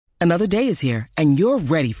Another day is here, and you're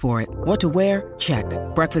ready for it. What to wear? Check.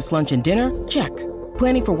 Breakfast, lunch, and dinner? Check.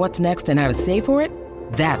 Planning for what's next and how to save for it?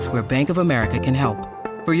 That's where Bank of America can help.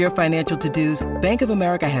 For your financial to-dos, Bank of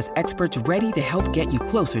America has experts ready to help get you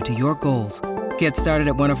closer to your goals. Get started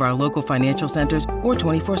at one of our local financial centers or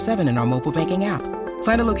 24/7 in our mobile banking app.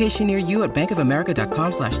 Find a location near you at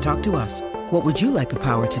bankofamerica.com/talktous. What would you like the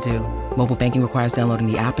power to do? Mobile banking requires downloading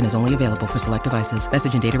the app and is only available for select devices.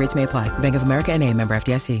 Message and data rates may apply. Bank of America N.A., member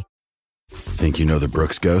FDIC. Think you know the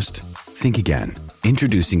Brooks Ghost? Think again.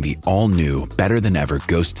 Introducing the all-new, better-than-ever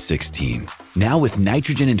Ghost 16. Now with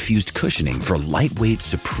nitrogen-infused cushioning for lightweight,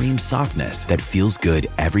 supreme softness that feels good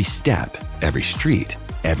every step, every street,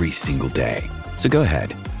 every single day. So go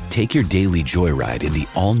ahead, take your daily joyride in the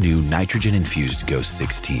all-new nitrogen-infused Ghost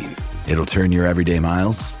 16. It'll turn your everyday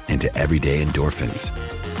miles into everyday endorphins.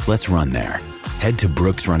 Let's run there. Head to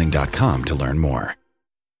brooksrunning.com to learn more.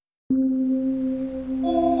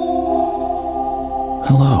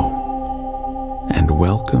 Hello, and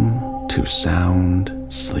welcome to Sound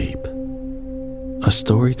Sleep, a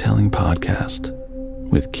storytelling podcast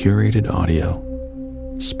with curated audio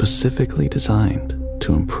specifically designed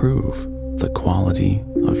to improve the quality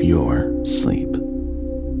of your sleep.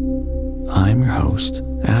 I'm your host,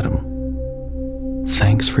 Adam.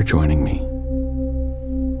 Thanks for joining me.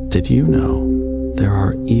 Did you know there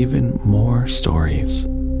are even more stories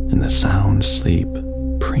in the Sound Sleep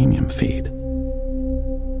premium feed?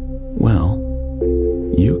 Well,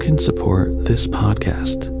 you can support this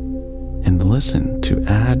podcast and listen to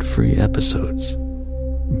ad-free episodes,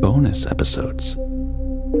 bonus episodes,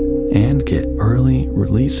 and get early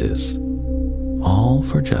releases, all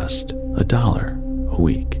for just $1 a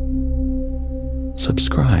week.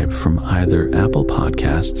 Subscribe from either Apple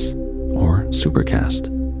Podcasts or Supercast,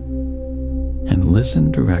 and listen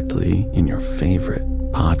directly in your favorite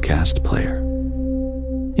podcast player.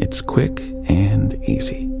 It's quick and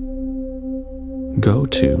easy. Go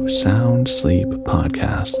to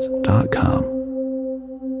soundsleeppodcast.com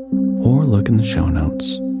or look in the show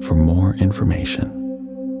notes for more information.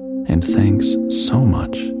 And thanks so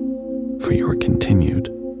much for your continued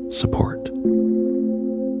support.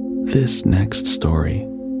 This next story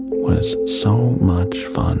was so much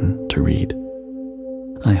fun to read.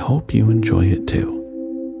 I hope you enjoy it too.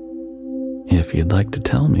 If you'd like to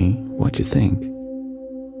tell me what you think,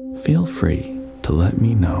 feel free to let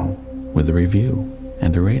me know with a review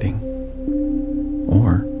and a rating.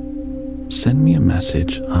 Or send me a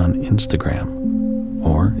message on Instagram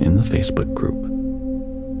or in the Facebook group.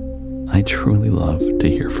 I truly love to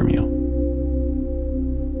hear from you.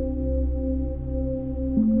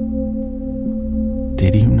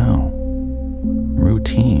 Did you know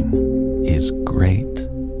routine is great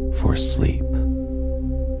for sleep?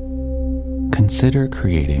 Consider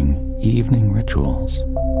creating evening rituals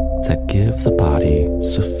that give the body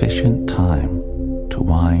sufficient time to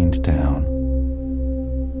wind down,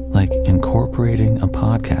 like incorporating a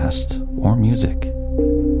podcast or music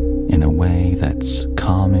in a way that's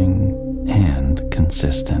calming and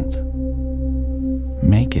consistent.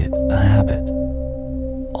 Make it a habit.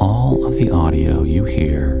 All of the audio you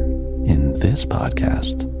hear in this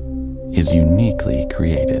podcast is uniquely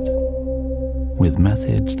created with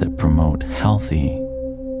methods that promote healthy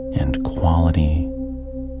and quality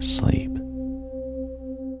sleep.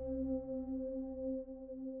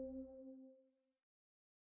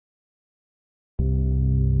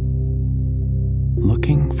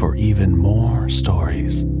 Looking for even more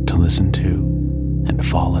stories to listen to and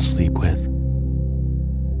fall asleep with?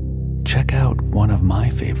 Check out one of my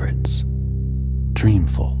favorites,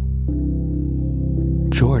 Dreamful.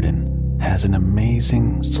 Jordan has an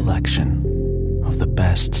amazing selection of the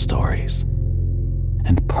best stories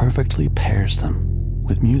and perfectly pairs them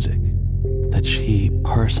with music that she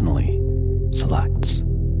personally selects.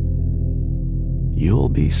 You'll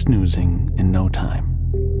be snoozing in no time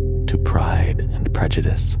to Pride and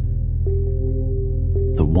Prejudice,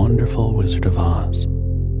 The Wonderful Wizard of Oz,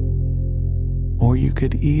 or you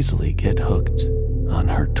could easily get hooked on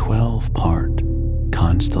her 12-part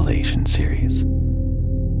Constellation series.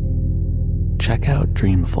 Check out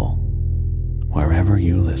Dreamful wherever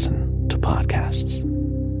you listen to podcasts.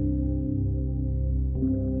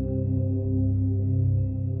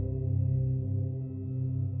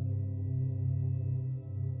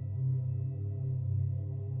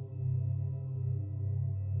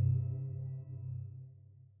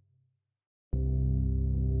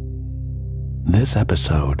 This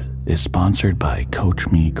episode is sponsored by Coach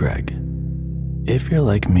Me Greg. If you're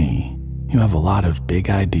like me, you have a lot of big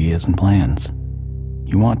ideas and plans.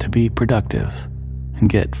 You want to be productive and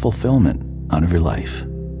get fulfillment out of your life.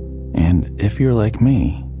 And if you're like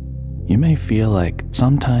me, you may feel like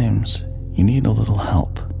sometimes you need a little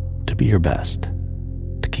help to be your best,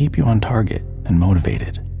 to keep you on target and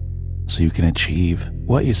motivated, so you can achieve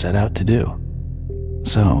what you set out to do.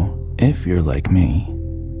 So, if you're like me,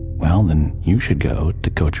 well, then you should go to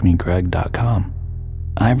CoachMeGreg.com.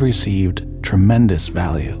 I've received tremendous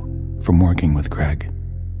value from working with Greg.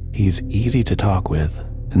 He's easy to talk with,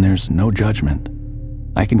 and there's no judgment.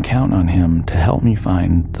 I can count on him to help me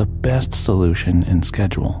find the best solution and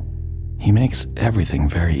schedule. He makes everything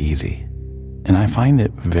very easy, and I find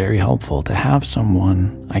it very helpful to have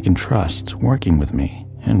someone I can trust working with me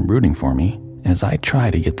and rooting for me as I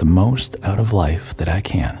try to get the most out of life that I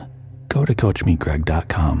can. Go to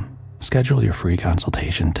CoachMeGreg.com. Schedule your free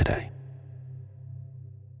consultation today.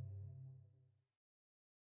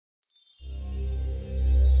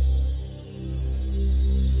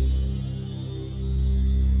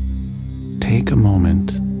 Take a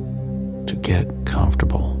moment to get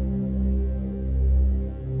comfortable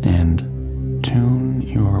and tune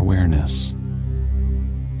your awareness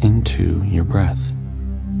into your breath.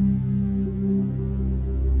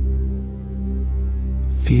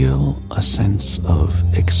 Feel a sense of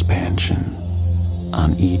expansion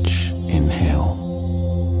on each inhale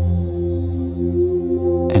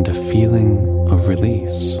and a feeling of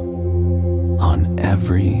release on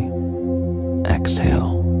every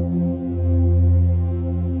exhale.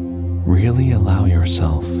 Really allow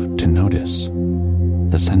yourself to notice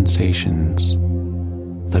the sensations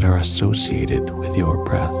that are associated with your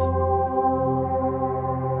breath.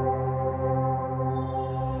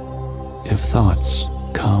 If thoughts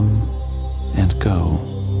come and go,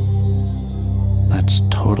 that's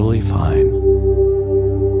totally fine.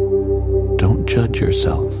 Don't judge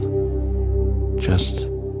yourself. Just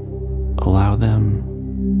allow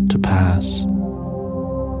them to pass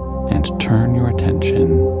and turn your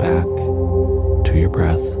attention back to your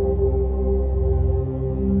breath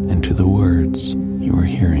and to the words you are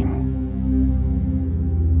hearing.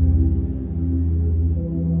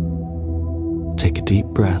 Take a deep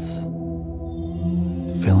breath,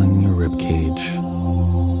 filling your ribcage,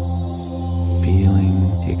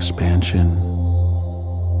 feeling the expansion,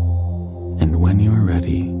 and when you are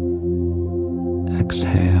ready,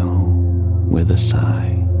 exhale with a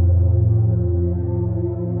sigh.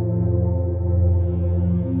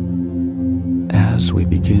 As we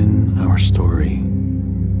begin our story,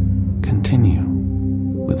 continue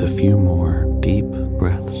with a few more deep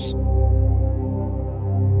breaths,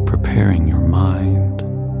 preparing your mind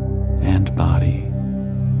and body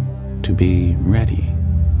to be ready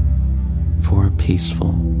for a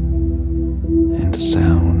peaceful and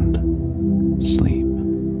sound sleep.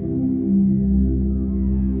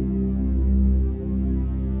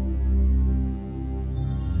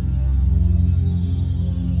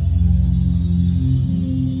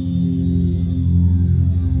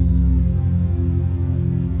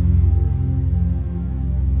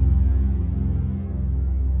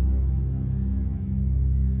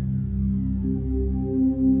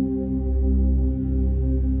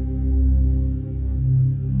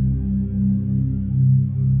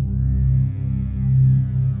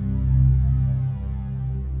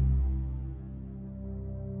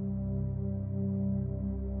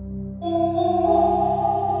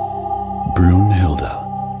 Brunhilda.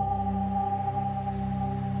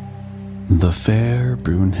 The fair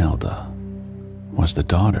Brunhilda was the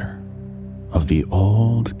daughter of the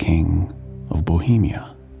old king of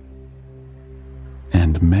Bohemia,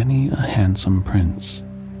 and many a handsome prince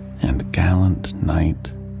and gallant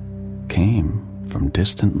knight came from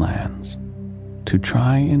distant lands to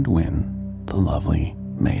try and win the lovely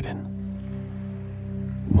maiden.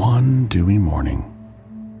 One dewy morning,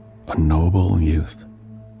 a noble youth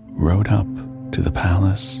rode up to the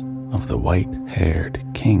palace of the white-haired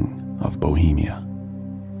king of Bohemia.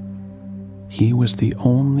 He was the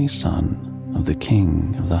only son of the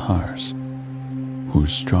king of the Harz,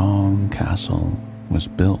 whose strong castle was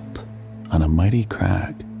built on a mighty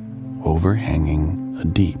crag overhanging a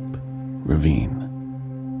deep ravine.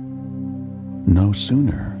 No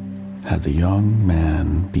sooner had the young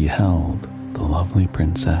man beheld the lovely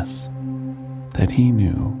princess that he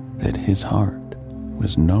knew that his heart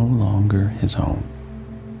was no longer his own,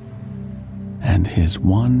 and his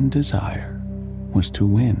one desire was to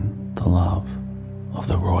win the love of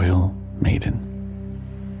the royal maiden.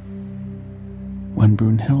 When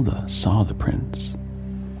Brunhilda saw the prince,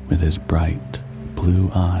 with his bright blue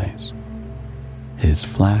eyes, his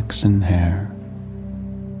flaxen hair,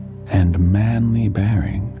 and manly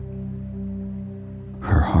bearing,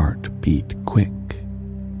 her heart beat quick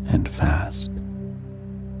and fast,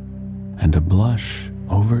 and a blush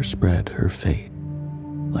overspread her face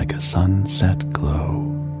like a sunset glow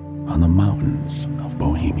on the mountains of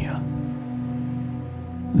Bohemia.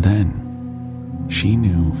 Then she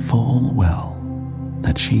knew full well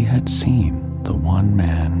that she had seen the one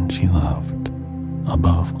man she loved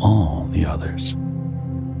above all the others.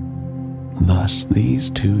 Thus these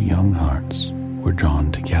two young hearts were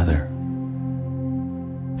drawn together.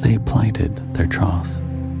 They plighted their troth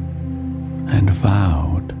and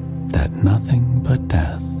vowed that nothing but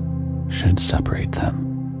death should separate them.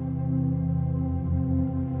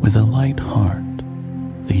 With a light heart,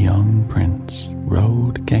 the young prince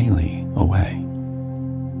rode gaily away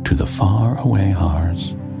to the far-away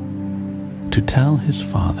Harz to tell his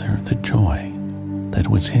father the joy that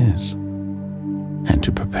was his, and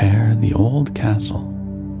to prepare the old castle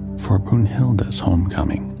for Brunhilda's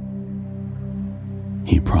homecoming.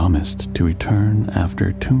 He promised to return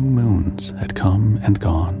after 2 moons had come and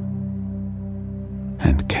gone,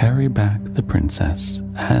 and carry back the princess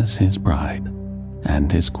as his bride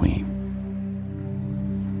and his queen.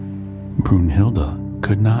 Brunhilda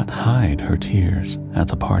could not hide her tears at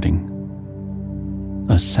the parting.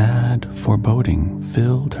 A sad foreboding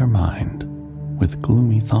filled her mind with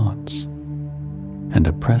gloomy thoughts, and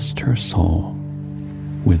oppressed her soul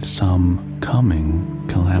with some coming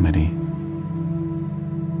calamity.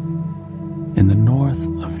 In the north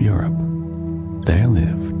of Europe, there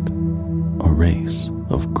lived a race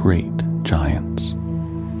of great giants.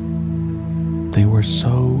 They were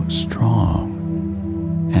so strong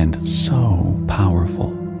and so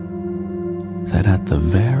powerful that at the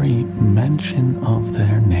very mention of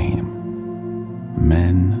their name,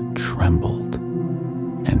 men trembled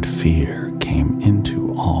and fear came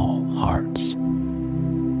into all hearts.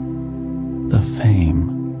 The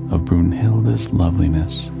fame of Brunhilda's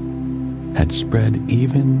loveliness had spread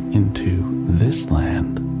even into this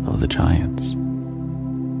land of the giants.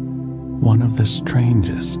 One of the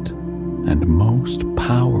strangest and most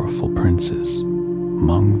powerful princes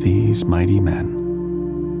among these mighty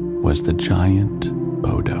men was the giant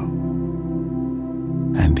Bodo,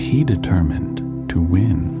 and he determined to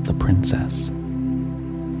win the princess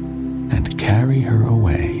and carry her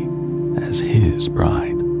away as his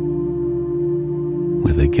bride.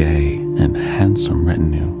 With a gay and handsome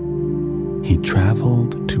retinue, he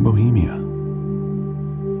traveled to Bohemia,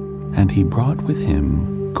 and he brought with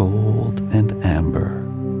him gold and amber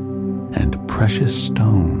and precious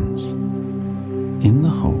stones, in the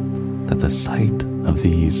hope that the sight of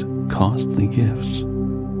these costly gifts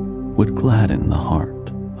would gladden the heart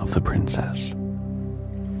of the princess.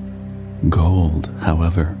 Gold,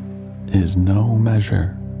 however, is no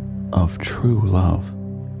measure of true love,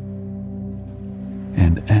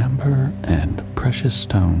 and amber and precious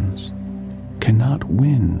stones cannot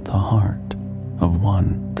win the heart of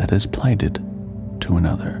one that is plighted to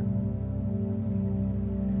another.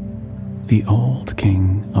 The old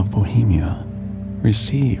king of Bohemia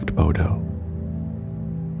received Bodo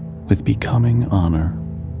with becoming honor,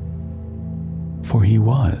 for he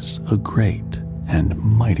was a great and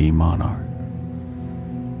mighty monarch.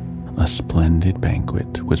 A splendid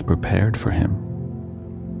banquet was prepared for him,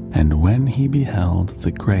 and when he beheld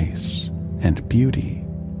the grace and beauty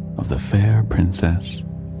of the fair princess,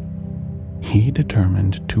 he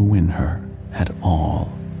determined to win her at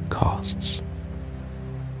all costs.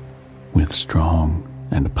 With strong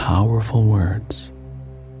and powerful words,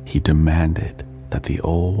 he demanded that the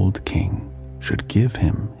old king should give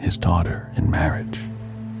him his daughter in marriage,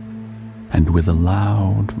 and with a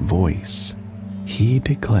loud voice he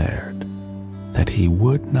declared that he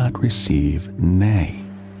would not receive nay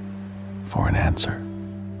for an answer.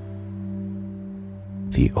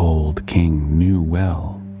 The old king knew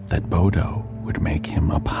well that Bodo would make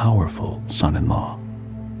him a powerful son-in-law,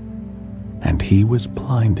 and he was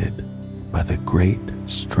blinded by the great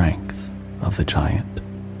strength of the giant,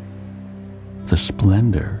 the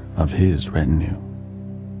splendor of his retinue,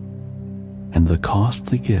 and the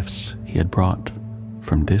costly gifts he had brought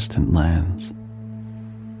from distant lands.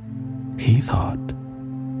 He thought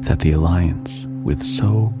that the alliance with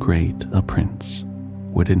so great a prince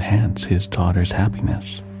would enhance his daughter's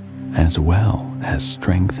happiness, as well as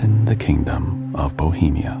strengthen the kingdom of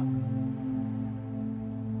Bohemia.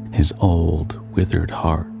 His old, withered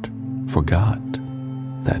heart forgot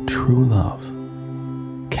that true love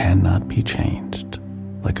cannot be changed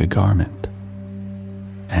like a garment,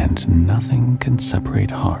 and nothing can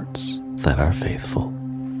separate hearts that are faithful.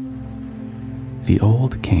 The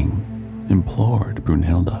old king implored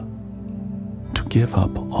Brunhilda to give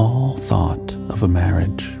up all thought of a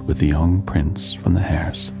marriage with the young prince from the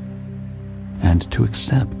Harz, and to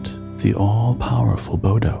accept the all-powerful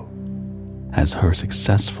Bodo as her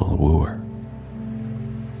successful wooer.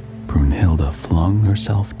 Brunhilda flung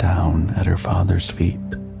herself down at her father's feet,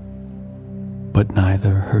 but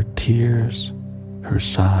neither her tears, her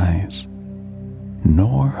sighs,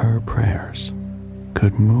 nor her prayers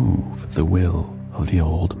could move the will of the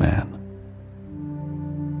old man.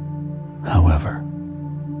 However,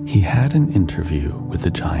 he had an interview with the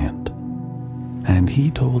giant, and he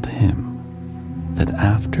told him that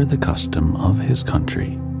after the custom of his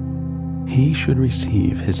country, he should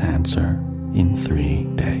receive his answer in 3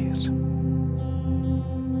 days.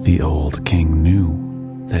 The old king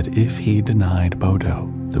knew that if he denied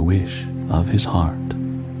Bodo the wish of his heart,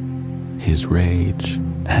 his rage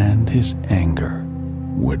and his anger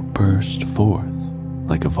would burst forth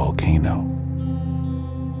like a volcano,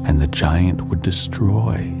 and the giant would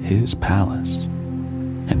destroy his palace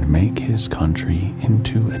and make his country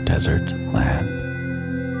into a desert land.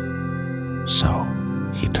 So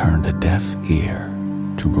he turned a deaf ear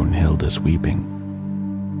to Brunhilda's weeping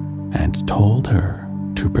and told her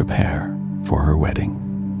to prepare for her wedding.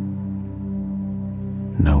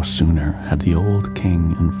 No sooner had the old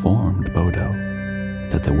king informed Bodo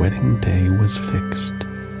that the wedding day was fixed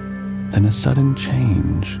than a sudden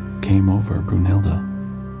change came over Brunhilda.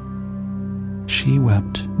 She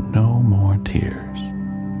wept no more tears.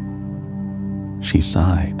 She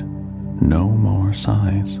sighed no more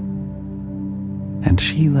sighs. And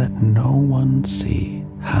she let no one see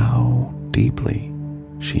how deeply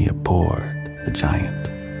she abhorred the giant.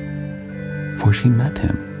 For she met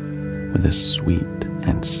him with a sweet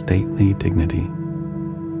and stately dignity.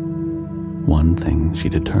 One thing she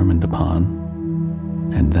determined upon,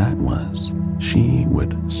 and that was she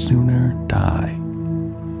would sooner die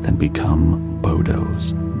than become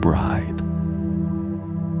Bodo's bride.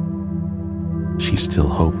 She still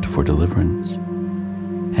hoped for deliverance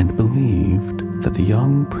and believed that the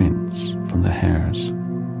young prince from the hares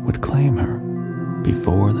would claim her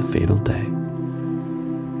before the fatal day,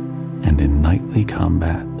 and in knightly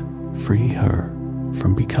combat free her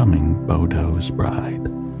from becoming Bodo's bride.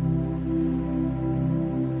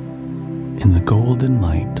 In the golden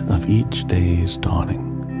light of each day's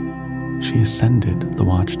dawning, she ascended the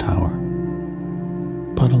watchtower.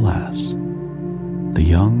 But alas, the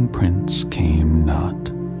young prince came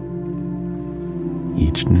not.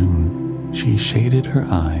 Each noon she shaded her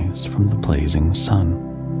eyes from the blazing sun,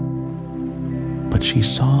 but she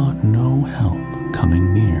saw no help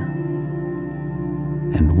coming near.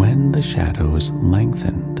 And when the shadows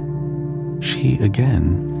lengthened, she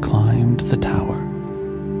again climbed the tower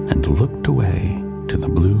and looked away to the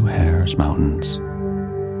Blue Hares Mountains.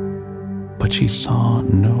 But she saw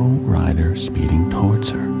no rider speeding towards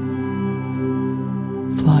her.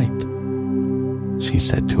 Flight, she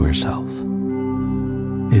said to herself,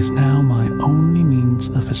 is now my only means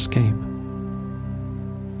of escape,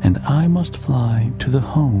 and I must fly to the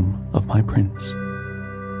home of my prince.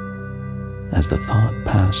 As the thought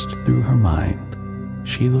passed through her mind,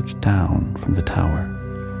 she looked down from the tower,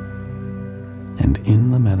 and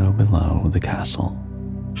in the meadow below the castle,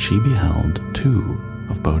 she beheld 2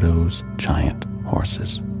 of Bodo's giant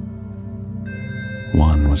horses.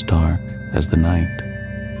 One was dark as the night,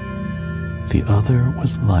 the other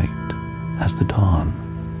was light as the dawn.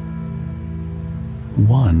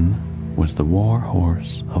 One was the war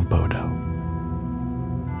horse of Bodo,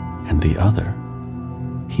 and the other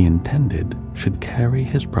he intended should carry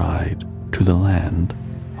his bride to the land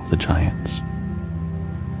of the giants.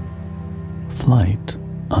 Flight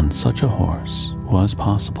on such a horse was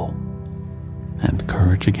possible, and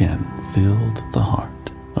courage again filled the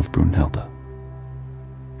heart of Brunhilda.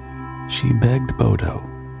 She begged Bodo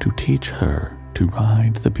to teach her to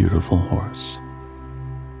ride the beautiful horse,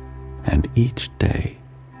 and each day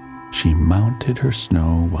she mounted her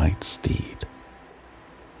snow-white steed,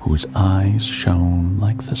 whose eyes shone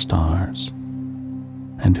like the stars,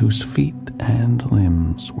 and whose feet and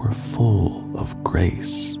limbs were full of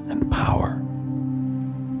grace and power.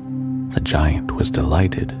 The giant was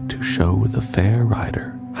delighted to show the fair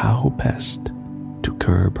rider how best to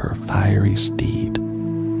curb her fiery steed,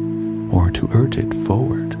 or to urge it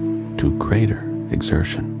forward to greater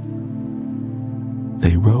exertion.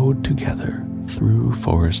 They rode together through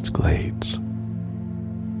forest glades.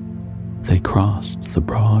 They crossed the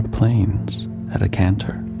broad plains at a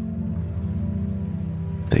canter.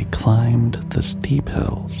 They climbed the steep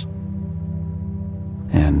hills,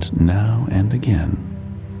 and now and again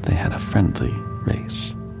they had a friendly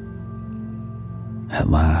race. At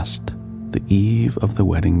last, the eve of the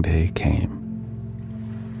wedding day came.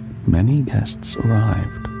 Many guests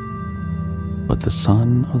arrived, but the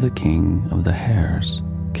son of the king of the hares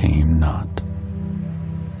came not.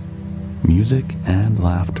 Music and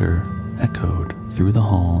laughter echoed through the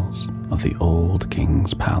halls of the old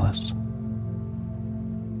king's palace.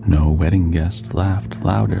 No wedding guest laughed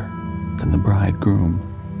louder than the bridegroom,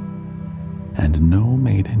 and no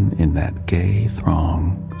maiden in that gay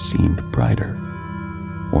throng seemed brighter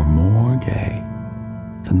or more gay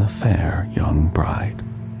than the fair young bride.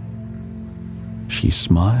 She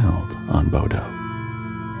smiled on Bodo.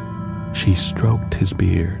 She stroked his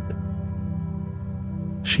beard.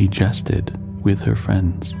 She jested with her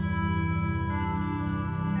friends.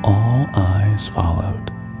 All eyes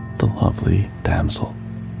followed the lovely damsel.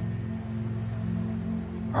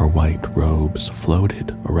 Her white robes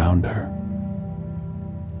floated around her.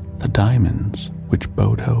 The diamonds which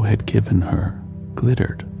Bodo had given her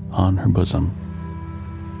glittered on her bosom,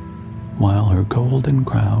 while her golden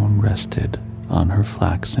crown rested on her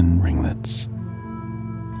flaxen ringlets.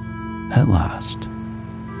 At last,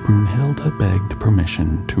 Brunhilda begged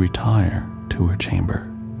permission to retire to her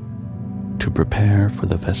chamber, to prepare for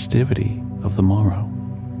the festivity of the morrow.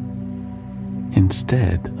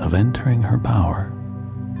 Instead of entering her bower,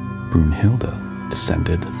 Brunhilda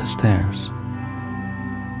descended the stairs,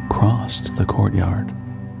 crossed the courtyard,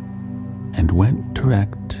 and went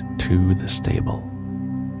direct to the stable.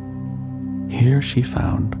 Here she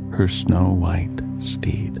found her snow-white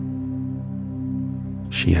steed.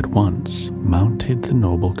 She at once mounted the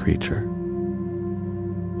noble creature,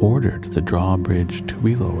 ordered the drawbridge to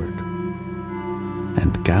be lowered,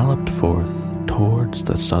 and galloped forth towards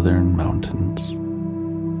the southern mountains,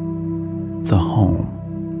 the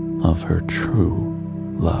home of her true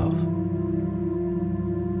love.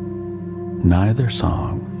 Neither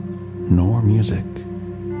song, nor music,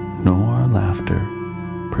 nor laughter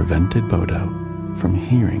prevented Bodo from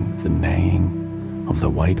hearing the neighing of the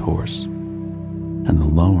white horse and the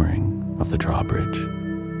lowering of the drawbridge.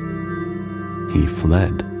 He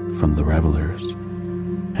fled from the revelers,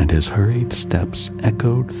 and his hurried steps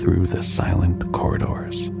echoed through the silent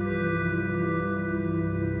corridors.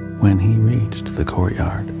 When he reached the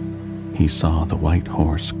courtyard, he saw the white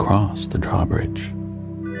horse cross the drawbridge,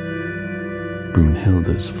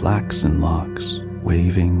 Brunhilda's flaxen locks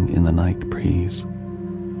waving in the night breeze,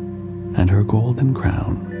 and her golden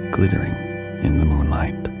crown glittering in the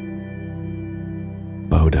moonlight.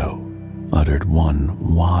 Bodo uttered one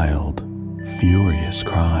wild, furious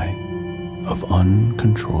cry of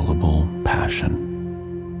uncontrollable passion,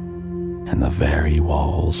 and the very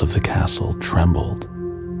walls of the castle trembled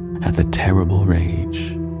at the terrible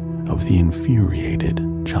rage of the infuriated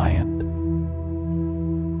giant.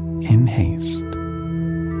 In haste,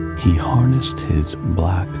 he harnessed his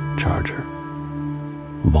black charger,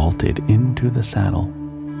 vaulted into the saddle,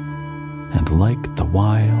 and like the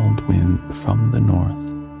wild wind from the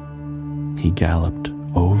north, he galloped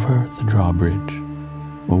over the drawbridge,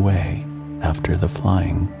 away after the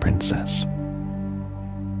flying princess.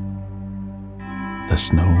 The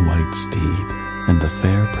snow-white steed and the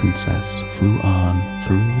fair princess flew on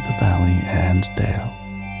through the valley and dale,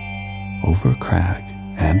 over crag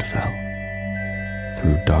and fell,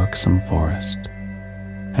 through darksome forest,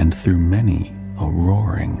 and through many a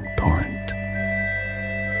roaring torrent.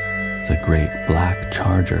 The great black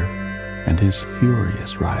charger and his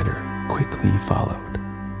furious rider quickly followed.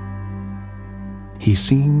 He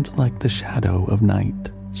seemed like the shadow of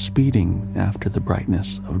night speeding after the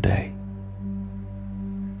brightness of day.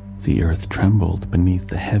 The earth trembled beneath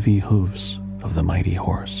the heavy hoofs of the mighty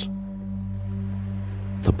horse.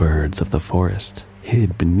 The birds of the forest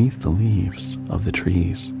hid beneath the leaves of the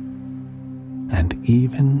trees, and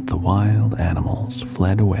even the wild animals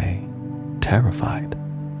fled away, terrified,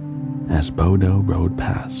 as Bodo rode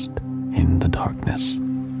past in the darkness.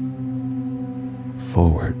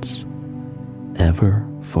 Forwards, ever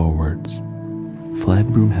forwards, fled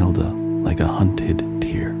Brunhilda like a hunted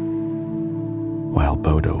deer, while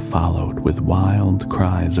Bodo followed with wild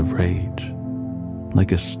cries of rage,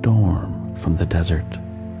 like a storm from the desert.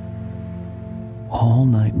 All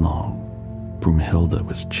night long, Brunhilda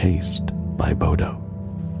was chased by Bodo.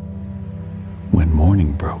 When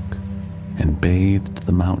morning broke and bathed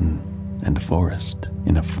the mountain and forest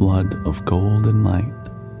in a flood of golden light,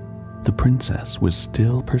 the princess was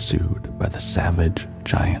still pursued by the savage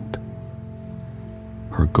giant.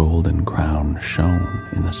 Her golden crown shone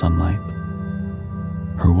in the sunlight.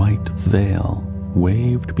 Her white veil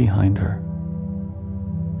waved behind her,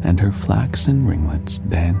 and her flaxen ringlets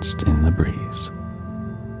danced in the breeze.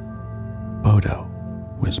 Bodo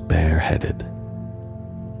was bareheaded.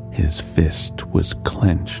 His fist was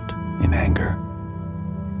clenched in anger,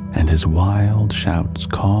 and his wild shouts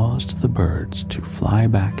caused the birds to fly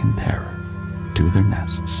back in terror to their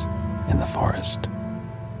nests in the forest.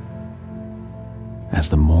 As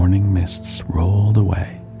the morning mists rolled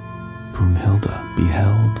away, Brunhilda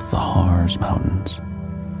beheld the Harz Mountains.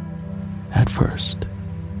 At first,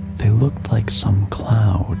 they looked like some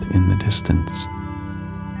cloud in the distance,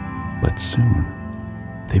 but soon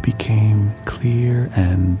they became clear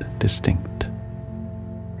and distinct.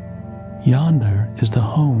 "Yonder is the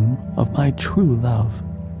home of my true love,"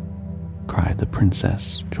 cried the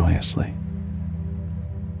princess joyously.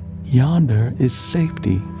 "Yonder is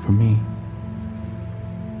safety for me."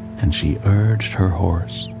 And she urged her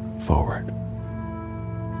horse forward.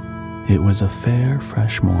 It was a fair,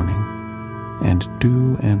 fresh morning, and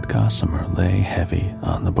dew and gossamer lay heavy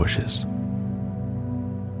on the bushes.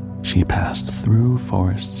 She passed through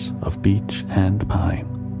forests of beech and pine,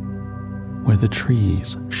 where the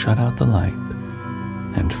trees shut out the light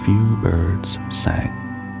and few birds sang.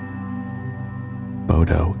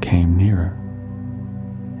 Bodo came nearer,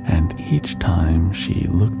 and each time she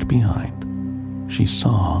looked behind, she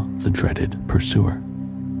saw the dreaded pursuer.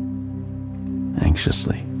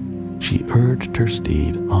 Anxiously, she urged her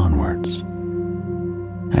steed onwards,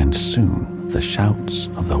 and soon the shouts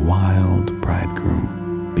of the wild bridegroom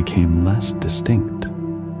became less distinct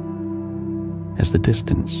as the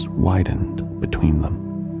distance widened between them.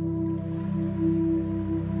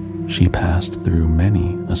 She passed through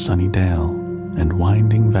many a sunny dale and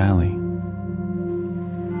winding valley.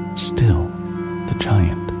 Still, the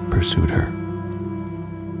giant pursued her.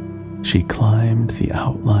 She climbed the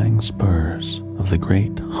outlying spurs of the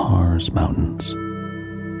great Harz Mountains.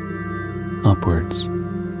 Upwards,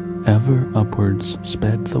 ever upwards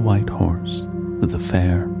sped the white horse with the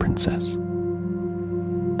fair princess.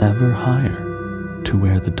 Ever higher, to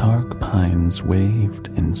where the dark pines waved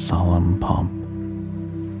in solemn pomp,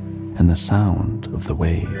 and the sound of the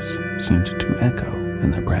waves seemed to echo in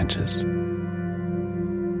their branches.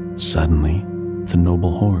 Suddenly, the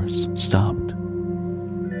noble horse stopped.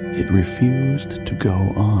 It refused to go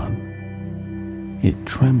on. It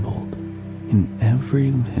trembled in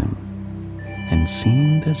every limb and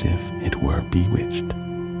seemed as if it were bewitched.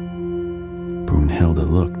 Brunhilda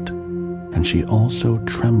looked, and she also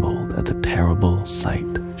trembled at the terrible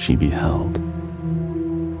sight she beheld.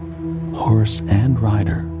 Horse and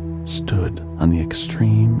rider stood on the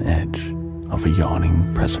extreme edge of a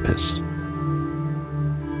yawning precipice.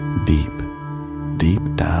 Deep,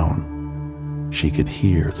 deep down, she could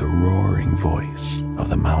hear the roaring voice of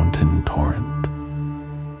the mountain torrent,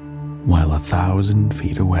 while 1,000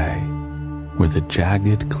 feet away were the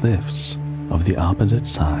jagged cliffs of the opposite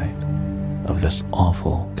side of this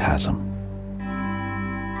awful chasm.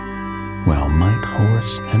 Well might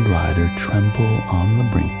horse and rider tremble on the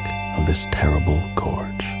brink of this terrible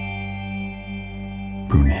gorge.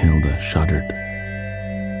 Brunhilda shuddered.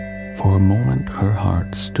 For a moment her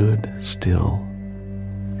heart stood still.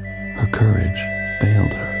 Her courage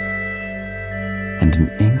failed her, and an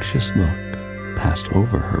anxious look passed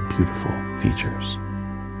over her beautiful features.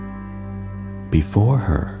 Before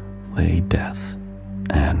her lay death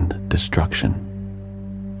and destruction.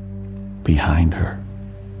 Behind her,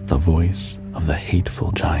 the voice of the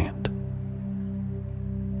hateful giant,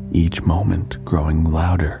 each moment growing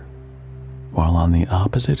louder, while on the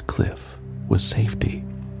opposite cliff was safety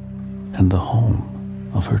and the home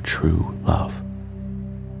of her true love.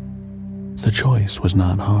 The choice was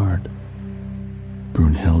not hard.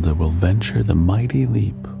 Brunhilda will venture the mighty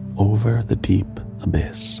leap over the deep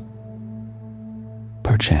abyss.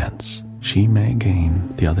 Perchance she may gain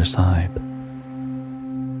the other side.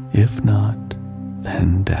 If not,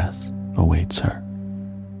 then death awaits her.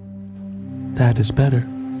 "That is better,"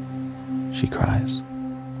 she cries,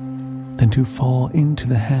 "than to fall into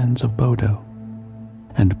the hands of Bodo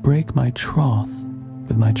and break my troth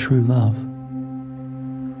with my true love."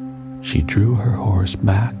 She drew her horse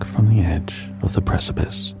back from the edge of the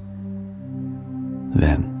precipice.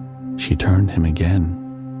 Then she turned him again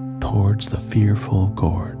towards the fearful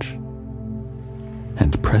gorge,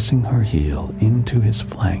 and pressing her heel into his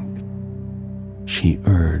flank, she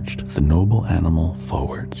urged the noble animal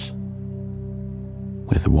forwards.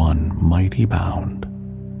 With one mighty bound,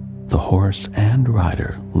 the horse and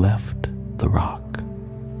rider left the rock.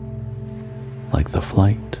 Like the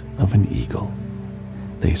flight of an eagle,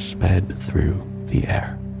 they sped through the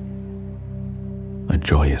air. A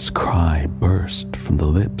joyous cry burst from the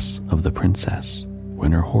lips of the princess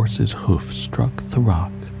when her horse's hoof struck the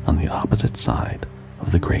rock on the opposite side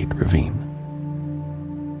of the great ravine.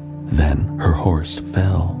 Then her horse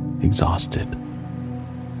fell exhausted.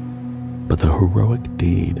 But the heroic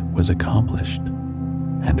deed was accomplished,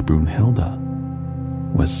 and Brunhilda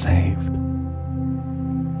was saved.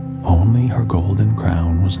 Only her golden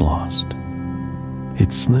crown was lost.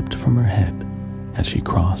 It slipped from her head as she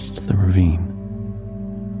crossed the ravine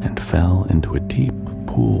and fell into a deep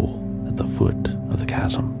pool at the foot of the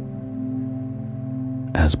chasm.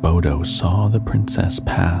 As Bodo saw the princess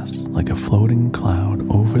pass like a floating cloud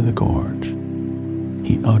over the gorge,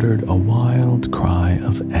 he uttered a wild cry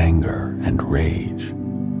of anger and rage,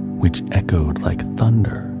 which echoed like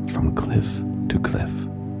thunder from cliff to cliff.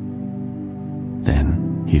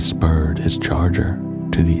 Then he spurred his charger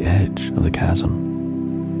to the edge of the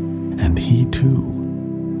chasm, and he too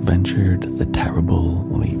ventured the terrible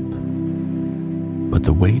leap. But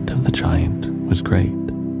the weight of the giant was great,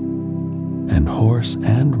 and horse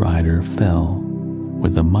and rider fell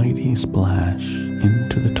with a mighty splash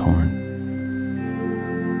into the torrent.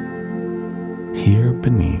 Here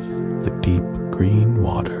beneath the deep green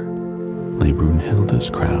water lay Brunhilda's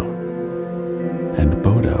crown, and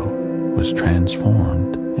Bodo was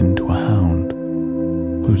transformed into a hound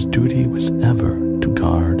whose duty was ever to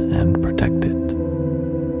guard and protect it.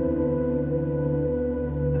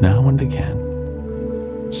 Now and again,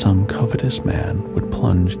 some covetous man would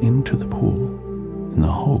plunge into the pool in the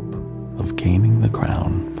hope of gaining the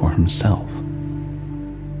crown for himself.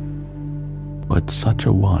 But such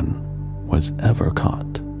a one was ever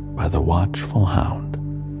caught by the watchful hound,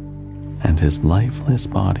 and his lifeless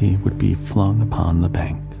body would be flung upon the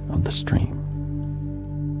bank of the stream.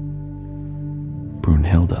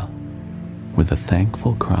 Brunhilda, with a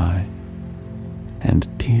thankful cry and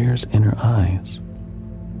tears in her eyes,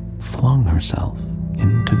 flung herself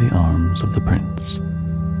into the arms of the prince,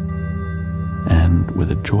 and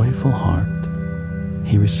with a joyful heart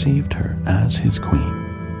he received her as his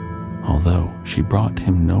queen, although she brought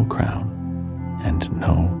him no crown and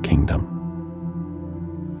no kingdom.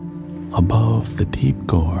 Above the deep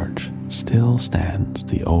gorge still stands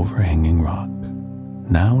the overhanging rock,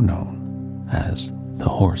 now known as the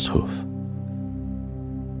Horse Hoof.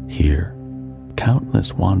 Here,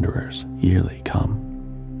 countless wanderers yearly come,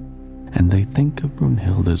 and they think of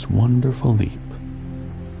Brunhilda's wonderful leap,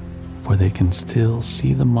 for they can still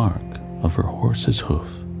see the mark of her horse's hoof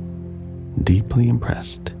deeply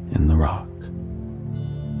impressed in the rock.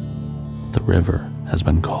 The river has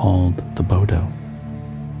been called the Bodo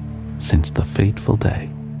since the fateful day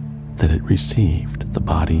that it received the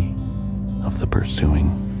body of the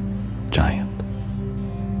pursuing giant.